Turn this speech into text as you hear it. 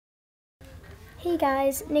Hey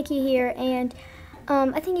guys, Nikki here, and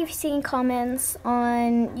I think you've seen comments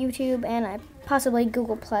on YouTube and possibly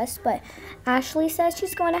Google Plus, but Ashley says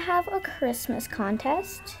she's going to have a Christmas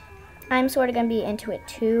contest. I'm sort of going to be into it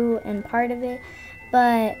too and part of it,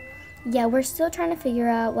 but yeah, we're still trying to figure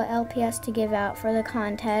out what LPS to give out for the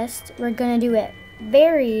contest. We're going to do it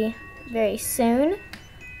very, very soon.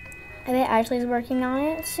 I bet Ashley's working on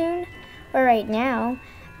it soon, or right now,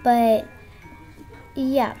 but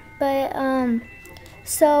yeah,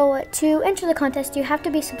 so to enter the contest, you have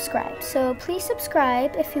to be subscribed. So please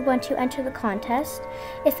subscribe if you want to enter the contest.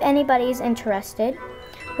 If anybody's interested,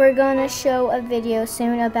 we're gonna show a video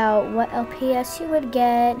soon about what LPS you would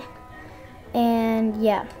get, and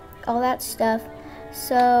yeah, all that stuff.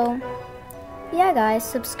 So yeah, guys,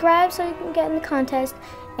 subscribe so you can get in the contest,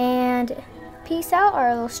 and peace out,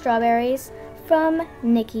 our little strawberries, from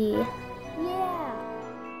Nikki. Yeah.